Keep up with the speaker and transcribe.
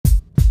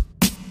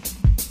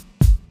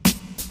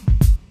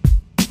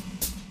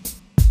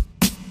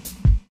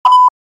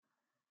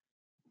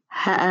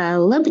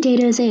Hello,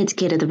 potatoes. Hey, it's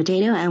Cato the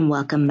Potato, and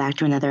welcome back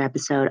to another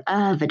episode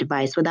of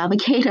Advice with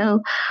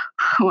Avocado.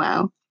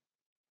 Wow.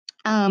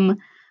 Um,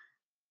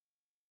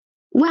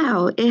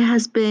 wow, it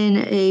has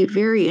been a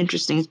very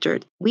interesting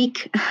start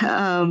week.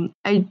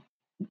 I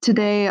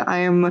today I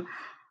am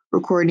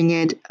recording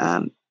it.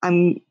 I'm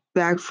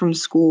back from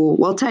school.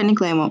 Well,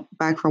 technically I'm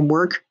back from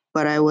work,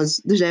 but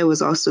today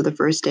was also the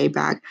first day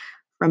back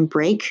from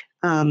break.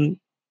 And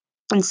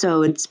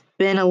so it's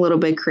been a little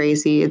bit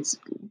crazy. It's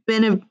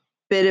been a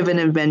bit of an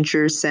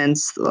adventure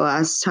since the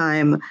last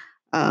time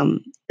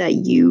that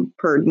you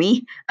heard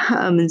me.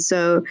 And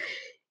so,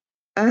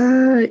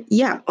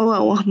 yeah.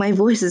 Oh, well, my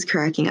voice is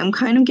cracking. I'm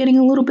kind of getting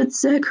a little bit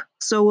sick,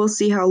 so we'll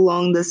see how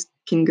long this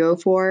can go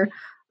for.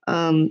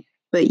 But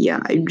yeah,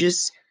 I'm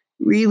just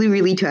really,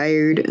 really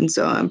tired, and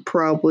so I'm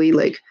probably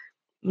like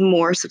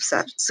more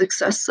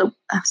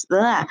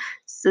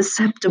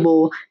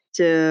susceptible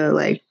to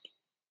like,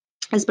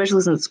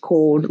 especially since it's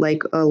cold,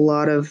 like a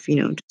lot of,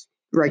 just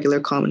regular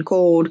common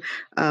cold,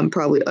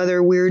 probably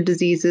other weird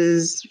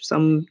diseases,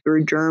 some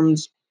weird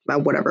germs,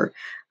 whatever.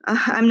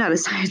 I'm not a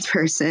science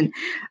person,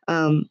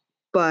 but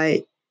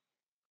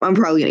I'm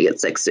probably going to get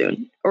sick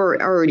soon,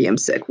 or already am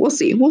sick. We'll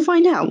see. We'll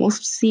find out. We'll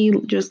see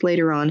just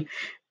later on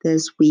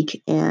this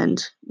week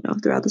and,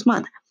 throughout this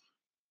month.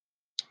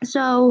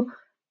 So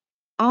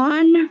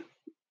on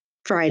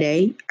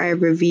Friday, I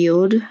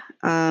revealed,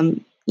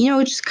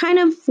 just kind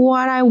of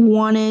what I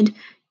wanted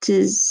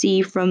to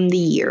see from the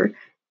year,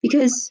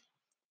 because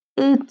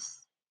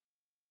it's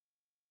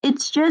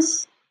it's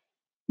just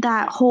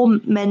that whole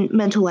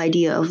mental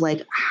idea of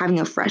like having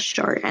a fresh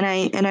start.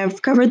 And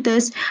I've covered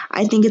this.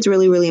 I think it's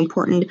really, really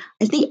important.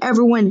 I think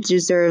everyone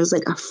deserves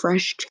like a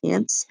fresh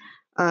chance.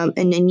 And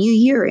a new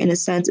year, in a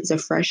sense, is a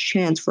fresh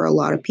chance for a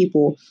lot of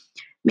people.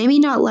 Maybe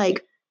not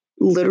like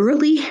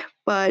literally,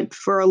 but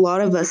for a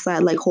lot of us,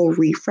 that like whole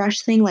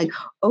refresh thing, like,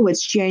 oh,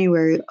 it's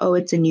January, oh,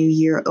 it's a new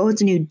year, oh,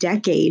 it's a new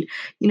decade,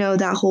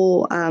 that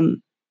whole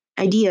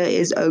idea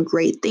is a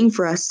great thing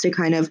for us to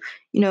kind of,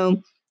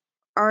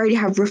 already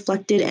have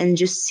reflected and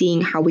just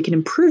seeing how we can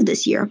improve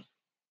this year.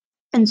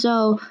 And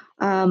so,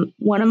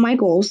 one of my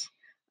goals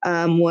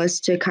was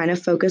to kind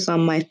of focus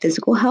on my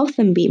physical health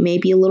and be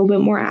maybe a little bit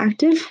more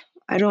active.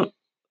 I don't,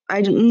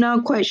 I'm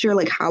not quite sure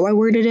like how I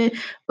worded it,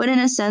 but in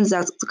a sense,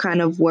 that's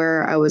kind of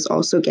where I was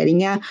also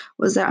getting at,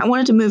 was that I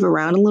wanted to move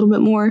around a little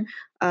bit more.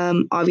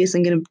 Obviously,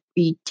 I'm going to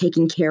be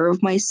taking care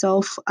of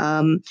myself,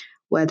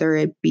 whether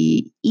it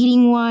be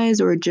eating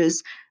wise or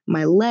just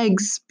my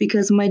legs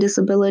because of my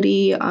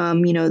disability.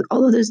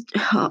 All of this,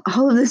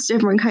 all of this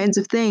different kinds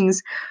of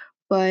things.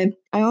 But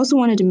I also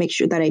wanted to make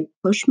sure that I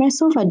pushed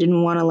myself. I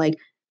didn't want to like,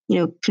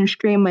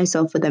 constrain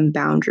myself within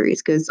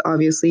boundaries, because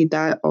obviously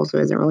that also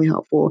isn't really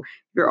helpful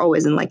if you're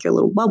always in like your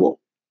little bubble.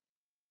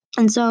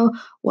 And so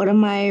one of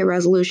my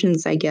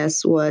resolutions, I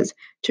guess, was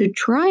to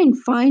try and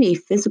find a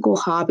physical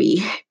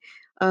hobby.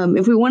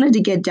 If we wanted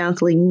to get down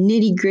to like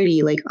nitty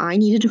gritty, like I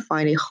needed to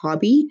find a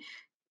hobby,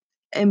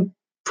 and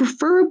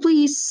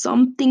preferably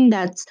something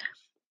that's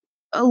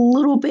a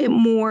little bit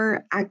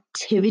more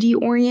activity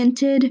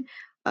oriented.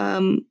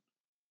 Um,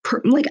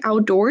 like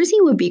outdoorsy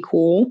would be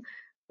cool,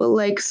 but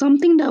like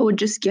something that would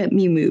just get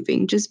me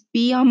moving, just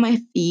be on my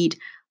feet,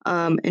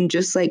 and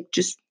just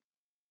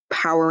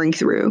powering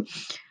through.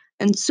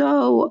 And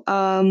so,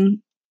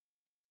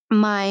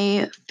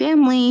 my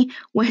family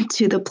went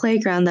to the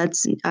playground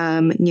that's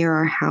near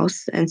our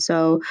house, and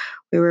so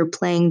we were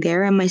playing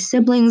there. And my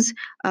siblings,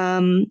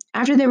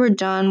 after they were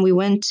done, we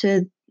went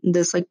to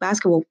this like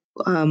basketball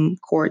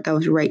court that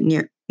was right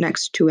near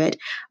next to it,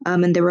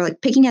 and they were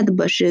like picking at the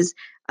bushes.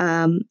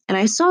 And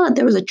I saw that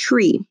there was a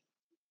tree.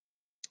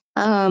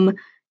 Um,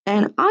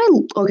 and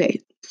okay,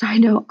 so I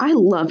know I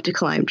love to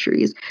climb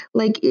trees.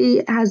 Like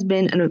it has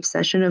been an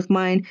obsession of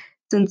mine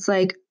since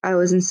like I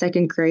was in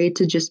second grade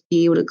to just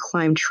be able to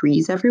climb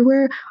trees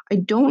everywhere. I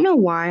don't know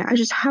why. I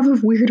just have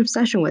a weird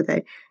obsession with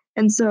it.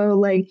 And so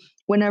like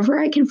whenever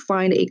I can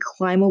find a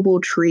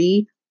climbable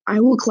tree, I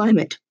will climb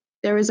it.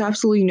 There is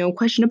absolutely no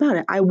question about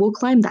it. I will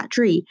climb that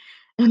tree.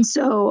 And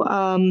so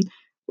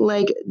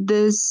like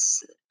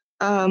this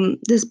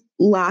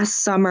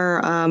last summer,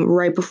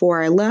 right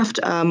before I left,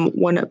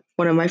 one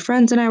of my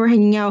friends and I were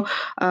hanging out.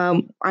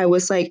 I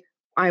was like,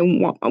 I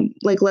want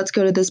like let's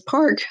go to this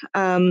park,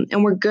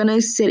 and we're gonna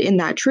sit in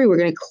that tree. We're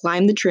gonna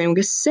climb the tree and we're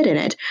gonna sit in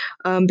it,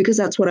 because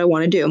that's what I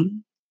want to do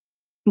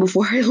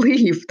before I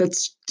leave.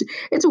 It's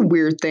a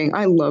weird thing.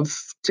 I love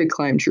to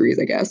climb trees,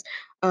 I guess.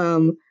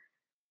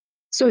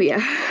 So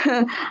yeah,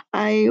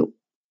 I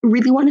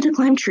really wanted to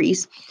climb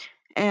trees,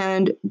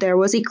 and there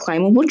was a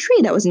climbable tree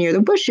that was near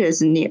the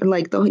bushes and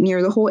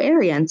near the whole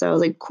area. And so I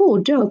was like,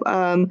 cool, dope.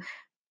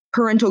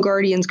 Parental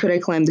guardians, could I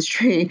climb this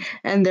tree?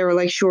 And they were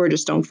like, sure,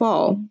 just don't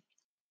fall.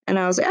 And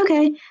I was like,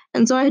 okay.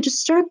 And so I just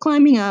start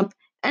climbing up,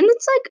 and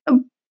it's like a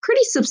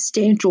pretty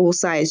substantial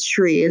sized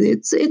tree.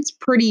 It's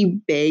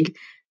pretty big.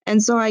 And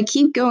so I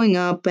keep going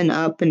up and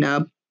up and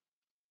up.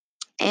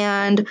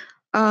 And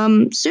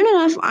soon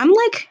enough, I'm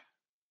like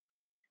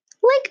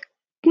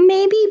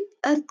maybe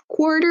a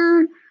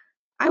quarter.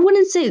 I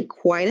wouldn't say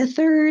quite a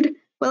third,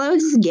 Well, I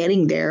was just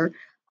getting there,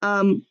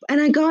 and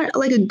I got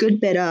like a good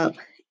bit up,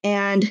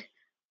 and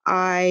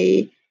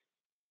I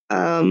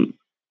um,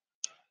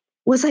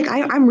 was like,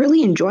 I'm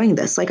really enjoying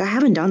this. Like, I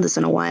haven't done this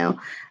in a while.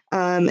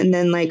 And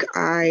then like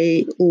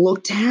I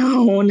look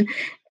down,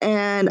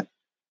 and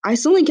I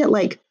suddenly get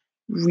like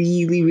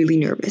really, really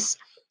nervous.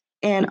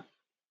 And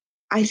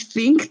I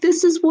think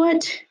this is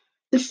what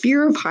the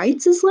fear of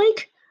heights is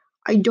like.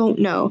 I don't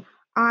know.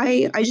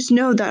 I just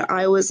know that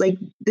I was like,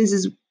 this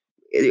is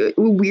a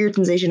weird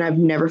sensation I've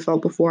never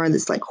felt before, and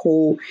this like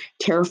whole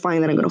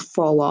terrifying that I'm gonna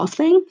fall off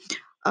thing.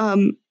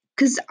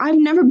 Because I've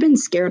never been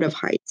scared of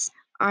heights.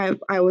 I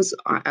was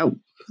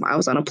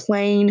on a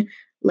plane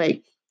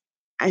like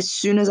as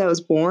soon as I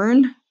was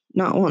born.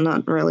 Not well,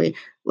 not really.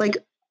 Like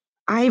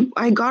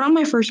I got on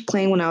my first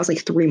plane when I was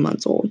like 3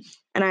 months old,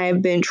 and I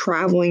have been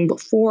traveling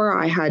before.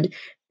 I had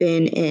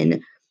been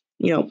in,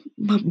 a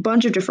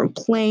bunch of different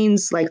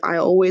planes. Like I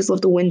always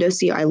love the window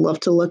seat. I love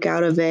to look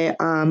out of it.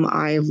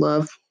 I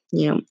love,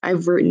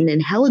 I've ridden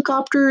in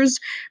helicopters.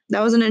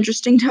 That was an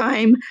interesting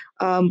time.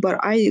 But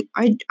I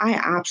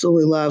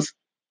absolutely love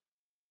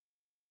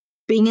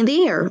being in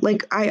the air.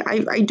 Like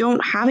I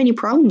don't have any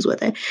problems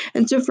with it.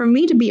 And so for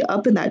me to be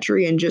up in that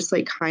tree and just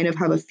like kind of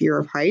have a fear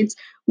of heights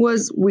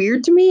was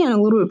weird to me and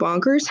a little bit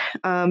bonkers.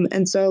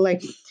 And so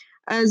like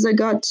as I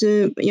got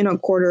to,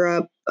 quarter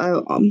up,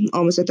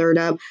 almost a third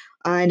up,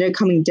 I ended up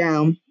coming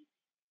down.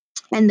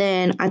 And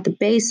then at the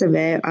base of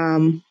it,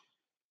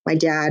 my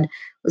dad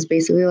was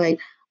basically like,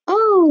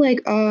 "Oh,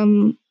 like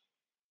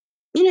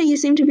you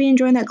seem to be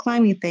enjoying that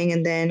climbing thing."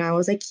 And then I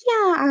was like,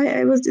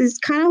 yeah, it's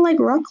kind of like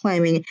rock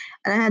climbing.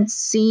 And I had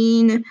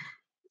seen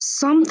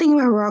something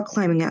about rock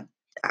climbing at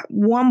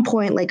one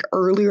point, like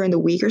earlier in the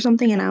week or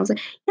something. And I was like,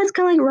 yeah, it's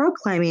kind of like rock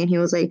climbing. And he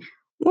was like,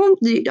 well,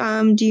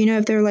 do you know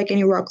if there are like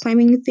any rock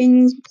climbing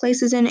things,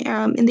 places in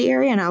the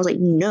area? And I was like,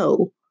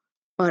 no,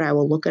 but I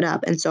will look it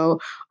up. And so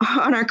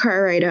on our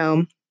car ride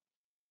home,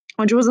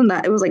 which wasn't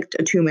that, it was like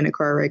a 2 minute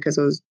car ride because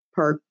it was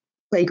park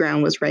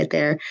playground was right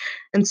there.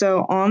 And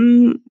so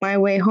on my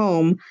way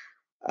home,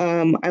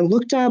 I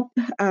looked up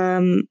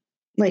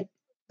like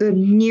the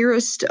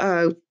nearest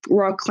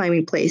rock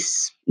climbing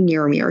place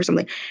near me or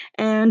something,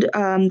 and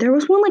there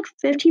was one like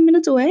 15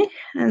 minutes away.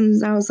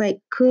 And I was like,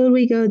 "Could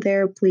we go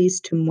there, please,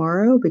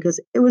 tomorrow?" Because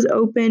it was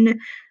open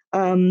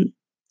um,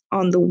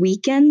 on the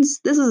weekends.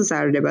 This is a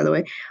Saturday, by the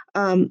way.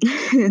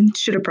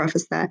 Should have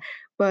prefaced that,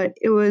 but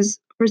it was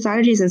for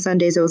Saturdays and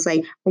Sundays. It was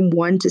like from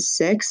 1 to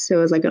 6, so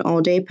it was like an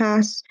all day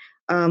pass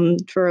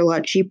for a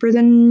lot cheaper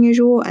than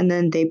usual. And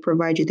then they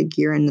provide you the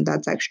gear, and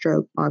that's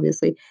extra,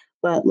 obviously.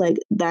 But like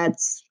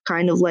that's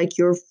kind of like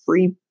your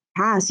free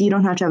pass. You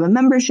don't have to have a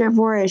membership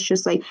for it. It's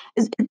just like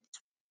it's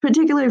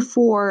particularly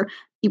for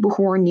people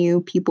who are new,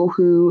 people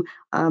who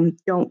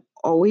don't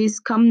always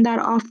come that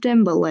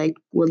often, but like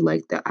would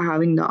like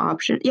having the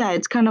option. Yeah,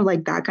 it's kind of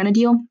like that kind of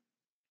deal.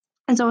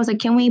 And so I was like,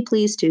 "Can we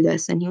please do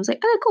this?" And he was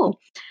like, "Oh, cool."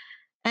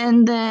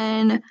 And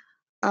then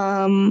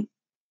um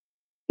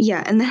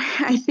yeah, and then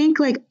I think,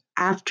 like,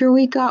 after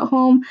we got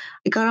home,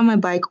 I got on my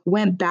bike,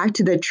 went back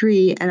to the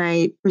tree, and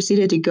I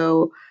proceeded to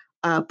go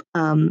up,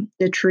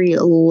 the tree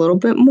a little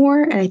bit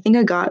more, and I think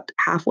I got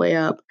halfway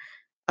up,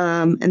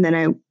 and then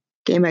I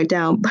came back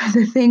down. But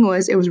the thing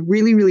was, it was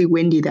really, really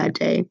windy that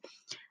day,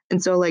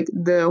 and so, like,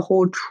 the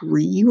whole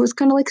tree was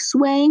kinda, like,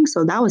 swaying,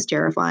 so that was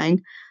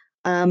terrifying.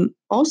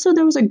 Also,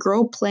 there was a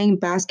girl playing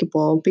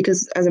basketball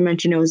because, as I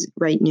mentioned, it was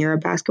right near a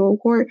basketball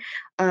court.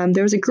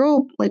 There was a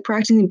girl like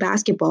practicing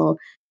basketball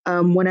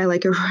when I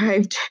like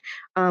arrived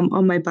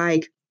on my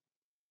bike,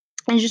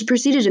 and just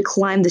proceeded to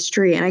climb this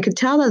tree. And I could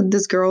tell that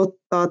this girl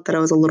thought that I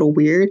was a little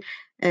weird,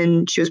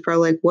 and she was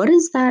probably like, "What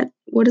is that?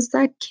 What is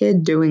that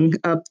kid doing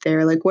up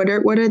there? Like, what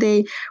are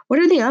they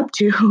up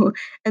to?"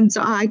 And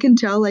so I can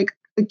tell like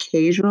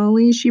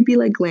occasionally she'd be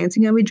like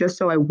glancing at me just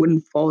so I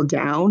wouldn't fall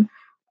down.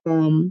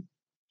 Um,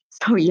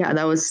 so yeah,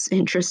 that was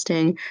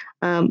interesting.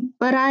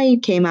 But I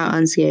came out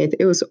unscathed.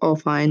 It was all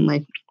fine.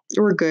 Like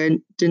we're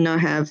good. Did not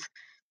have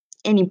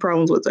any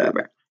problems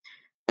whatsoever.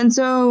 And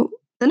so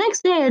the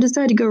next day, I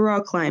decided to go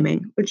rock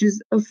climbing, which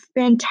is a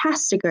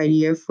fantastic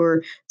idea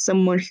for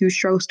someone who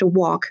struggles to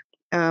walk.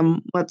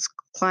 Let's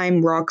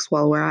climb rocks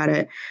while we're at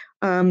it.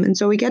 And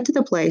so we get to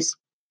the place,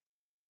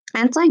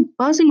 and it's like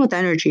buzzing with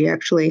energy,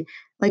 actually.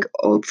 Like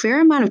a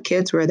fair amount of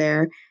kids were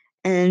there.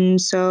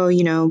 And so,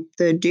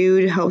 the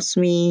dude helps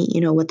me,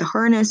 with the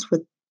harness,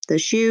 with the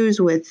shoes,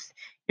 with,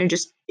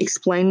 just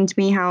explaining to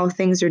me how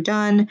things are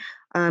done.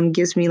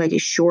 Gives me like a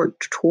short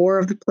tour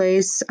of the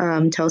place,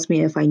 tells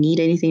me if I need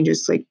anything,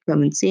 just like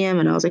come and see him.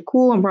 And I was like,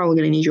 cool, I'm probably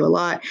going to need you a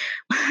lot,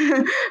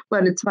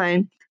 but it's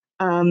fine.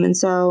 And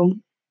so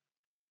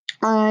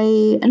I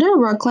ended up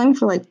rock climbing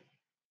for like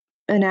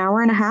an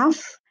hour and a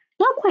half,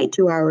 not quite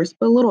 2 hours,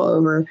 but a little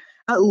over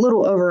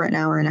an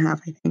hour and a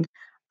half, I think.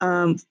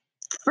 Um,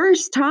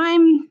 First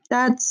time,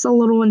 that's a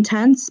little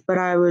intense, but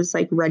I was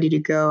like ready to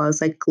go. I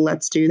was like,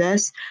 let's do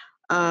this.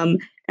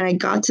 And I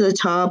got to the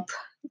top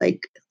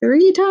like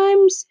 3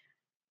 times,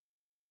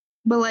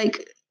 but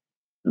like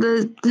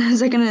the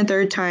second and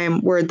third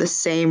time were the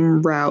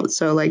same route.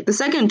 So like the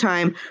second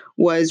time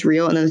was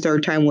real, and then the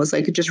third time was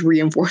like just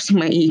reinforcing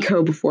my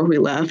ego before we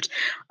left.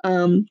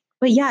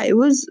 But yeah, it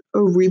was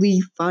a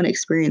really fun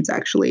experience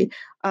actually.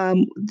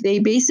 They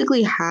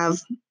basically have.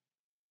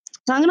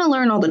 So I'm gonna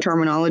learn all the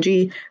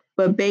terminology,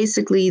 but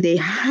basically they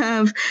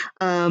have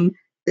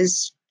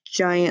this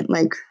giant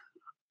like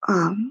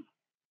um,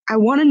 I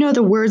want to know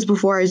the words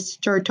before I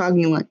start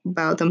talking like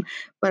about them,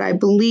 but I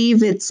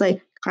believe it's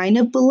like kind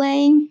of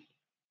belaying.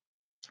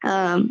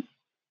 Um,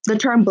 the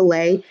term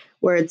belay,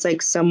 where it's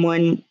like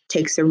someone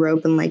takes a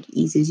rope and like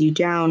eases you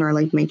down or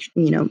like makes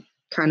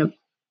kind of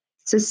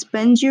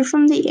suspends you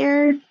from the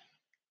air,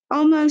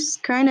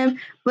 almost kind of.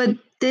 But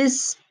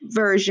this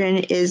version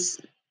is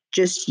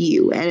just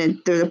you,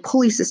 and there's a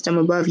pulley system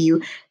above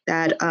you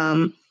that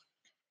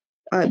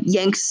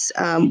yanks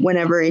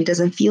whenever it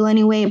doesn't feel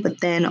any weight, but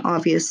then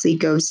obviously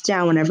goes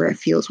down whenever it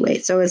feels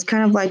weight. So it's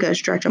kind of like a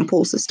stretch and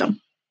pull system.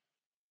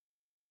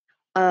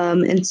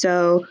 And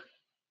so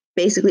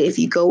basically, if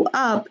you go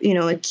up,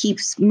 it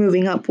keeps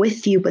moving up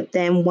with you. But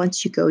then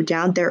once you go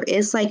down, there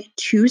is like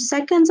 2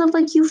 seconds of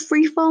like you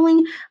free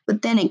falling,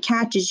 but then it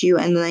catches you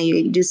and then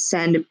you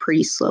descend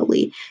pretty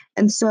slowly.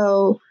 And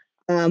so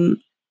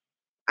um,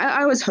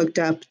 I was hooked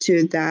up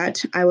to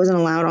that. I wasn't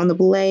allowed on the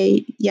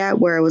belay yet,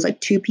 where it was like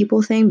two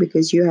people thing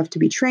because you have to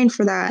be trained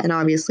for that. And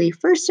obviously,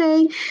 first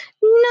day,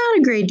 not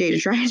a great day to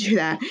try and do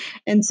that.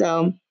 And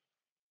so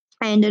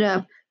I ended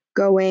up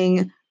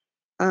going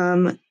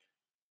um,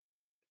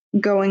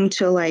 going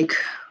to like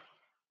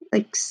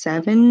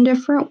seven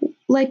different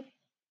like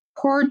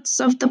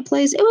parts of the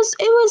place. It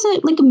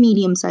was like a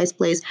medium sized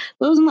place. It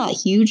wasn't that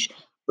huge,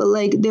 but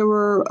like there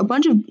were a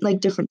bunch of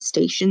like different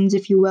stations,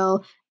 if you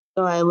will.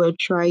 So I would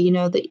try,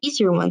 the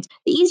easier ones.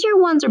 The easier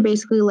ones are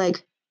basically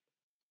like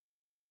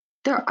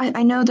there.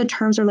 I know the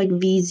terms are like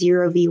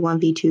V0,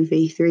 V1, V2,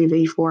 V3,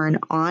 V4, and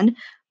on,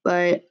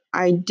 but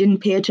I didn't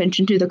pay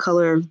attention to the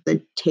color of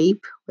the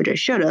tape, which I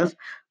should have.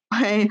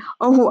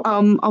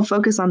 I'll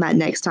focus on that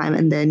next time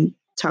and then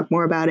talk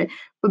more about it.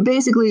 But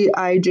basically,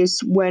 I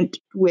just went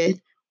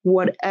with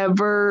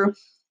whatever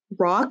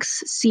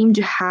rocks seem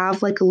to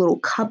have like a little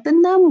cup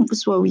in them,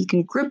 so you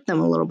can grip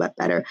them a little bit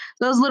better.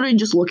 So I was literally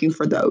just looking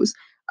for those.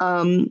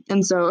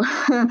 And so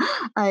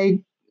I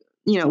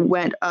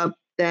went up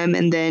them,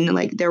 and then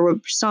like there were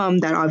some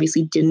that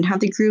obviously didn't have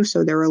the groove,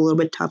 so they were a little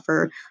bit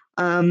tougher.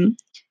 Um,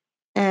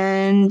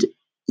 and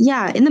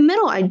yeah, in the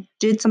middle, I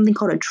did something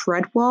called a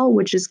tread wall,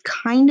 which is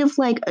kind of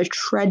like a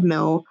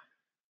treadmill,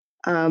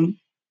 um,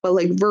 but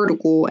like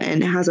vertical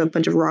and it has a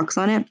bunch of rocks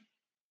on it.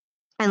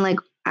 And like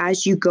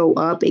as you go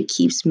up, it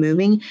keeps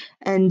moving.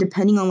 And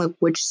depending on like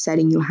which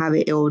setting you have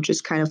it, it will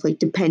just kind of like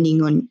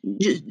depending on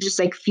just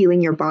like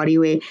feeling your body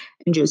weight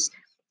and just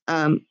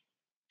um,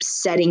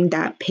 setting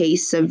that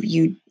pace of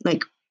you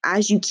like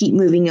as you keep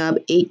moving up,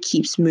 it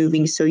keeps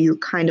moving. So you're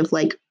kind of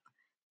like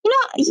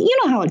you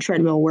know how a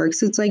treadmill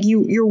works. It's like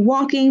you're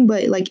walking,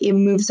 but like it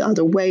moves the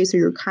other way, so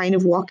you're kind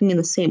of walking in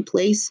the same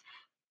place.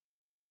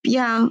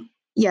 Yeah,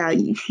 yeah,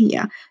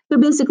 yeah. So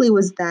basically, it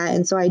was that,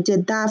 and so I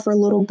did that for a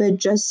little bit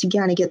just to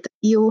kind of get the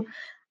feel.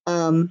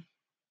 Um,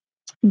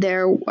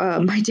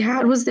 my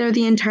dad was there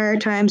the entire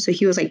time, so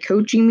he was like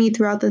coaching me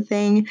throughout the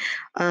thing,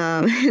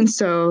 and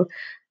so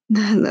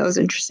that was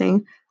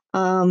interesting.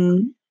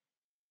 Um,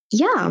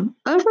 yeah,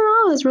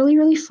 overall, it was really,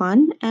 really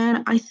fun,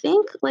 and I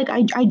think, like,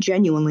 I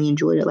genuinely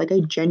enjoyed it, like,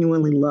 I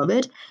genuinely love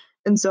it,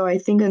 and so I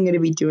think I'm gonna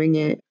be doing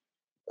it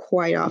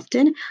quite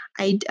often.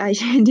 I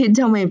did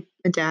tell my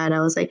dad, I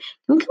was like,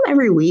 "Can we come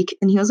every week?"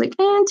 And he was like,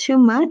 too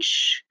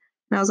much."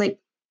 And I was like,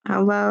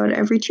 "How about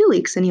every 2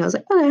 weeks?" And he was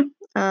like, "Okay,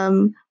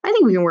 I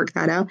think we can work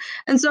that out."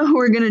 And so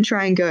we're gonna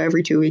try and go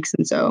every 2 weeks,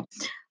 and so,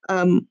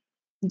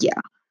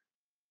 yeah.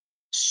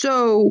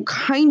 So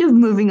kind of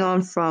moving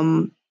on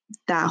from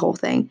that whole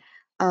thing,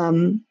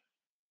 um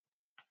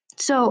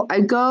so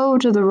I go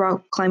to the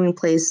rock climbing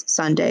place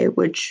Sunday,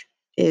 which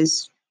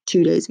is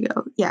 2 days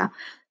ago. Yeah.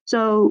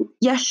 So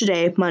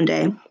yesterday,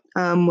 Monday,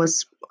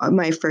 was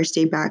my first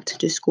day back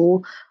to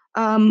school.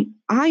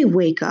 I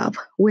wake up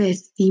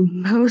with the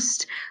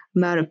most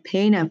amount of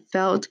pain I've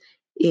felt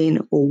in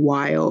a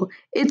while.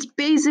 It's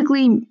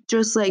basically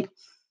just like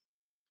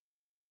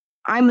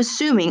I'm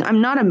assuming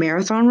I'm not a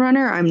marathon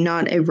runner. I'm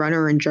not a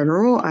runner in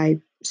general. I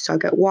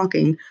suck at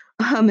walking.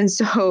 And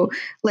so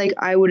like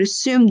I would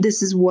assume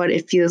this is what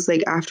it feels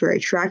like after a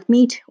track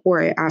meet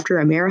or after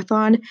a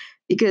marathon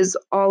because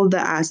all of the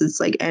acids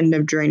like end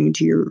up draining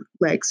to your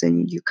legs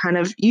and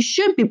you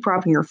should be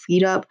propping your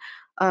feet up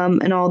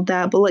and all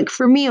that. But like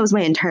for me it was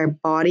my entire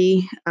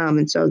body.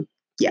 And so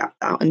yeah,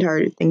 that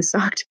entire thing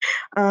sucked.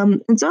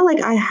 And so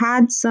like I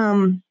had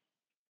some,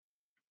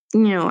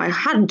 I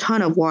had a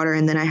ton of water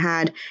and then I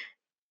had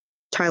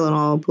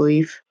Tylenol, I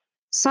believe.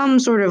 Some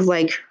sort of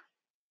like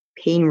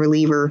pain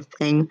reliever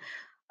thing.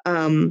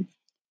 Um,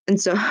 and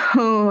so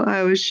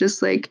I was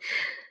just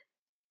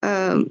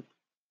um,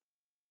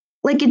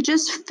 like it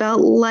just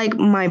felt like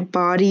my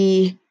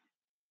body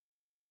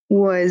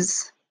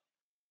was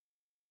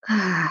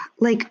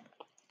like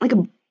like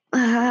a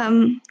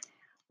um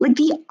like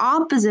the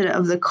opposite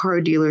of the car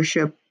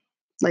dealership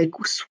like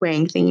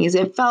swaying thingies.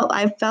 I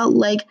felt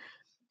like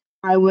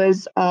I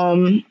was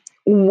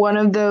one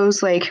of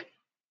those like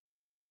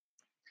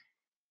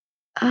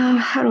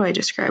how do I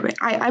describe it?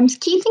 I'm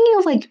keep thinking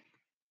of like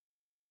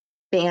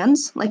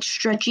bands, like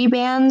stretchy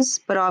bands,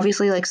 but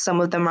obviously like some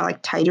of them are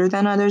like tighter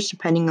than others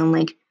depending on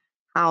like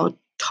how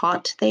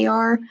taut they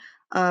are.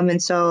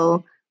 And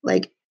so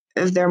like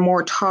if they're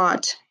more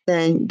taut,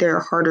 then they're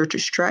harder to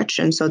stretch.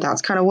 And so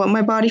that's kind of what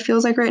my body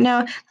feels like right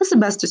now. That's the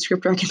best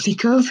descriptor I can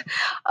think of.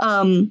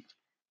 Um,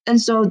 and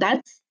so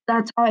that's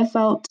how I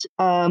felt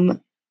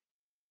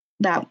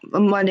that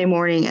Monday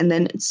morning, and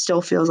then it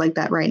still feels like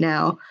that right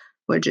now,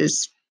 which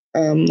is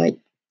like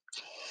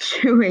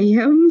 2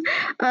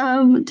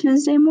 a.m.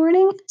 Tuesday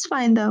morning. It's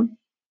fine though.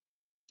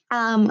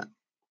 Um,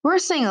 we're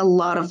seeing a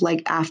lot of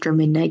like after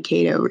midnight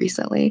cato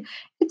recently.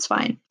 It's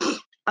fine.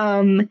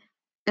 Um,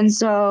 and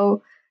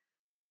so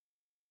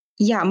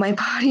yeah, my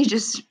body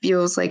just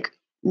feels like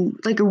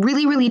a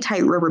really really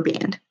tight rubber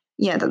band.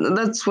 Yeah,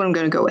 that's what I'm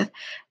gonna go with.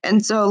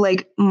 And so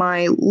like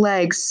my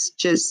legs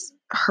just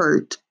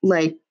hurt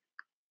like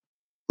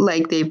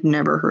they've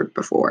never hurt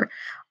before.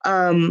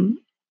 Um,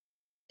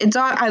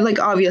 I like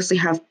obviously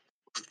have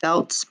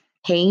felt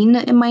pain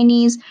in my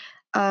knees,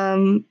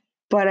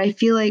 but I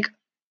feel like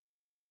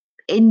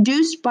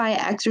induced by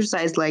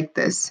exercise like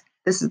this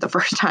is the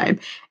first time.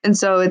 And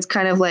so it's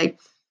kind of like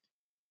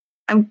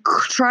I'm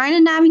trying to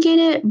navigate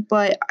it,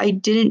 but I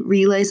didn't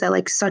realize that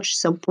like such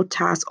simple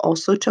tasks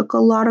also took a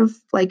lot of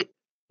like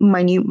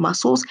minute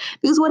muscles.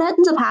 Because what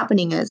ends up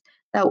happening is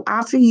that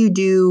after you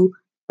do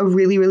a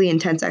really really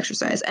intense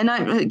exercise, and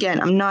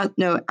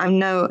I'm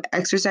no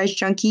exercise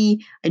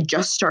junkie. I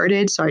just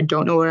started, so I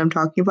don't know what I'm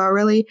talking about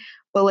really.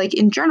 But like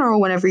in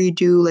general, whenever you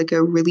do like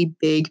a really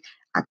big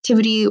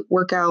activity,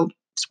 workout,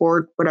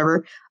 sport,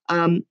 whatever,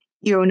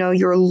 you know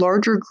your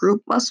larger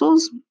group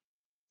muscles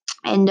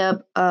end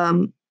up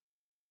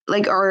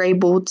like are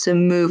able to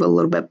move a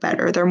little bit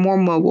better. They're more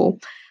mobile.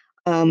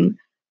 Um,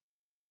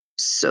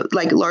 so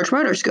like large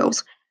motor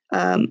skills.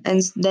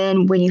 And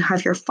then when you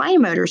have your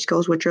fine motor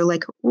skills, which are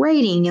like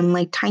writing and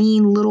like tiny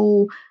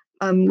little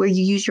where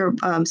you use your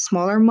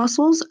smaller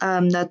muscles, you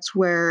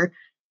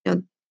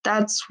know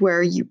that's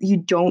where you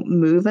don't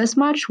move as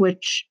much,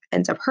 which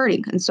ends up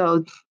hurting. And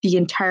so the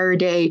entire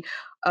day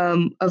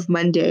of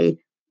Monday,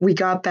 we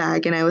got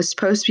back and I was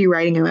supposed to be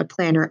writing in my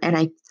planner, and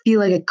I feel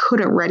like I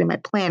couldn't write in my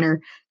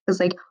planner because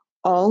like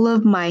all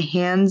of my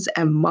hands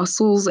and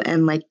muscles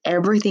and like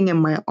everything in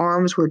my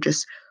arms were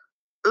just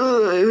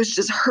it was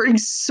just hurting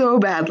so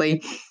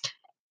badly.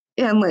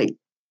 And like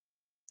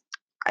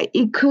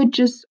it could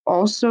just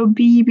also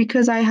be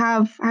because I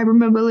have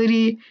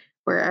hypermobility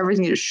where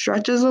everything just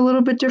stretches a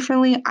little bit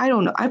differently. I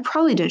don't know. I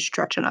probably didn't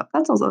stretch enough.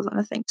 That's also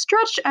another thing.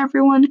 Stretch,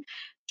 everyone.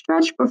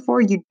 Stretch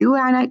before you do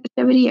an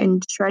activity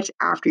and stretch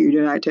after you do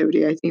an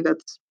activity. I think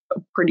that's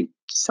a pretty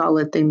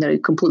solid thing that I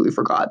completely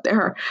forgot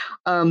there.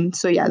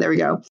 So yeah, there we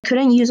go.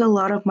 Couldn't use a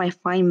lot of my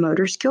fine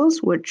motor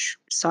skills, which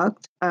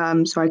sucked.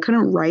 So I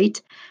couldn't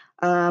write.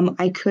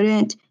 I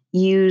couldn't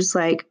use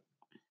like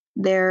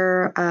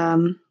their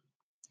now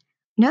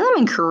that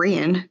I'm in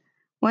Korean,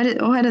 why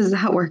does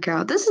that work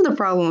out? This is the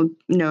problem with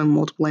knowing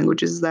multiple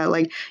languages, is that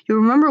like you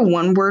remember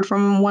one word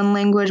from one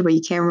language, but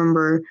you can't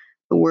remember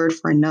the word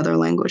for another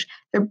language.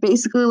 They're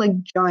basically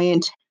like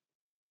giant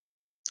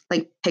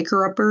like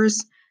picker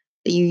uppers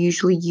that you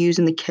usually use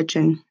in the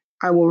kitchen.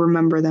 I will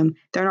remember them.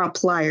 They're not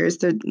pliers.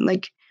 They're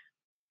like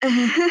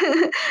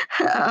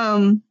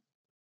um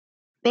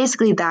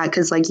basically that,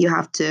 because like you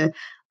have to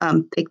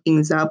pick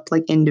things up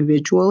like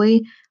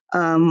individually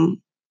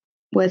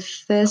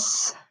with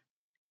this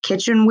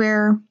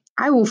kitchenware.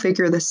 I will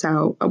figure this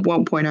out at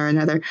one point or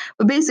another.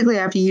 But basically,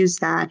 I have to use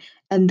that.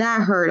 And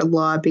that hurt a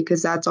lot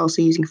because that's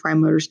also using fine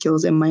motor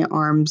skills in my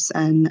arms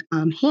and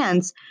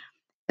hands.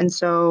 And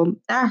so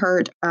that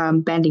hurt.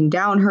 Bending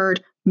down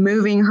hurt.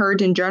 Moving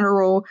hurt in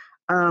general.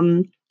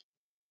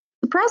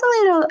 Surprisingly,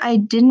 though, I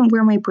didn't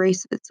wear my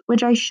braces,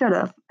 which I should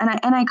have. And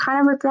I kind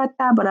of regret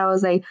that. But I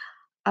was like,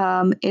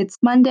 it's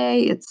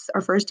Monday. It's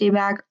our first day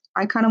back.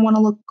 I kind of want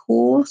to look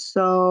cool,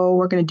 so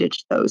we're gonna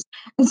ditch those.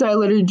 And so I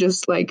literally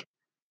just like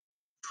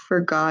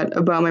forgot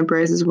about my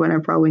braces when I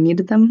probably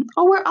needed them.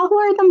 I'll wear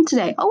them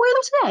today. I'll wear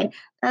them today.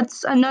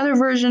 That's another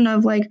version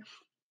of like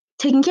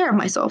taking care of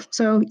myself.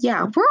 So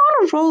yeah, we're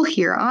on a roll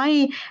here.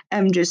 I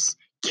am just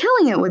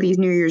killing it with these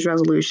New Year's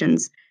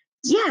resolutions.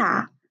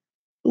 Yeah.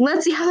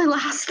 Let's see how they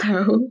last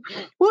though.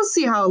 We'll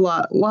see how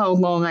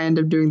long I end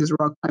up doing this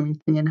rock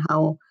climbing thing and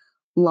how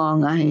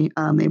long I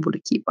am able to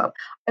keep up.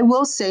 I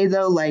will say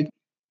though, like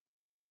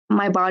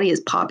my body is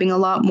popping a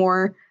lot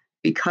more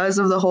because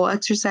of the whole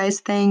exercise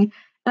thing.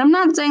 And I'm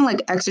not saying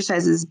like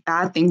exercise is a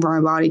bad thing for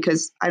my body,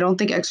 because I don't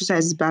think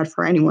exercise is bad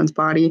for anyone's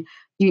body.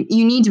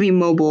 You need to be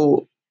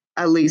mobile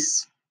at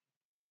least,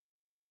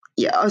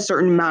 yeah, a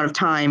certain amount of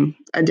time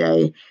a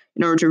day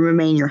in order to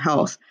remain your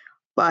health.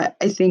 But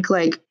I think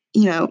like,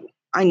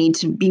 I need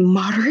to be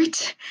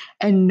moderate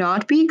and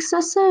not be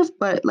excessive.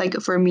 But like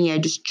for me, I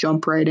just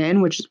jump right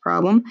in, which is a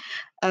problem.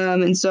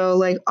 And so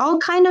like I'll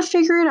kind of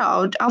figure it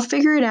out. I'll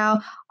figure it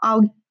out.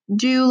 I'll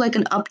do like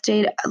an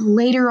update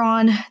later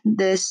on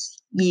this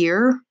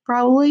year,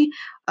 probably,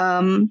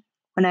 when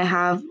I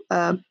have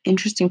a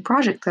interesting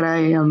project that I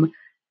am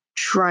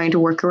trying to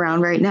work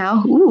around right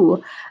now.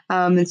 Ooh.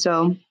 And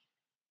so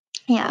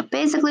yeah,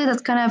 basically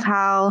that's kind of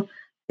how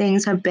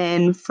things have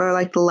been for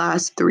like the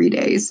last 3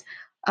 days.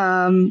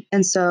 And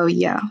so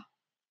yeah,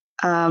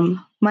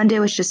 Monday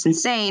was just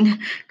insane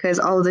because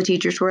all of the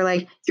teachers were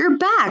like, "You're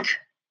back.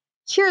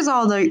 Here's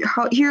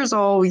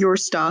all your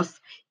stuff.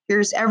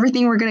 Here's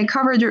everything we're going to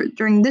cover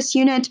during this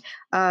unit,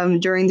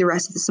 during the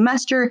rest of the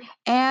semester,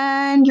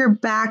 and you're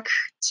back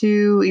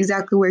to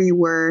exactly where you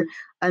were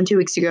 2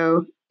 weeks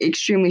ago.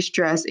 Extremely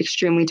stressed,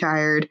 extremely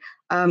tired.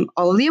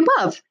 All of the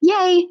above.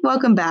 Yay!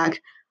 Welcome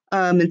back."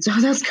 And so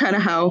that's kind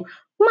of how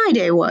my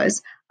day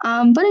was.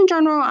 But in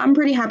general, I'm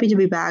pretty happy to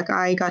be back.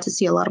 I got to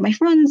see a lot of my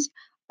friends.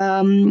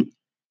 Um,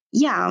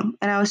 yeah,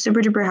 and I was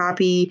super duper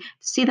happy to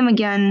see them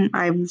again.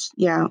 I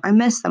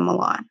miss them a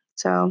lot.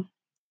 So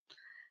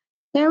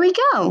there we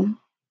go.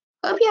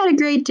 Hope you had a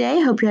great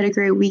day. Hope you had a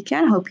great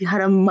weekend. Hope you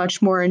had a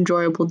much more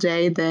enjoyable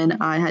day than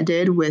I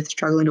did with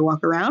struggling to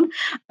walk around.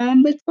 But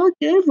it's all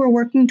good. We're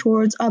working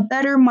towards a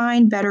better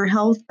mind, better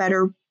health,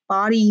 better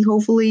body,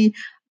 hopefully.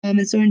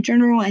 And so in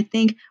general, I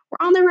think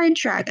we're on the right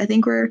track. I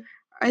think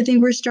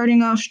we're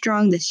starting off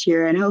strong this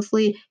year, and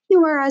hopefully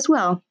you are as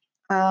well.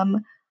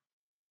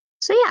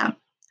 So yeah,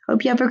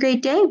 hope you have a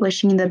great day.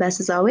 Wishing you the best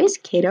as always.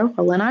 Cato,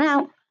 rolling on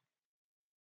out.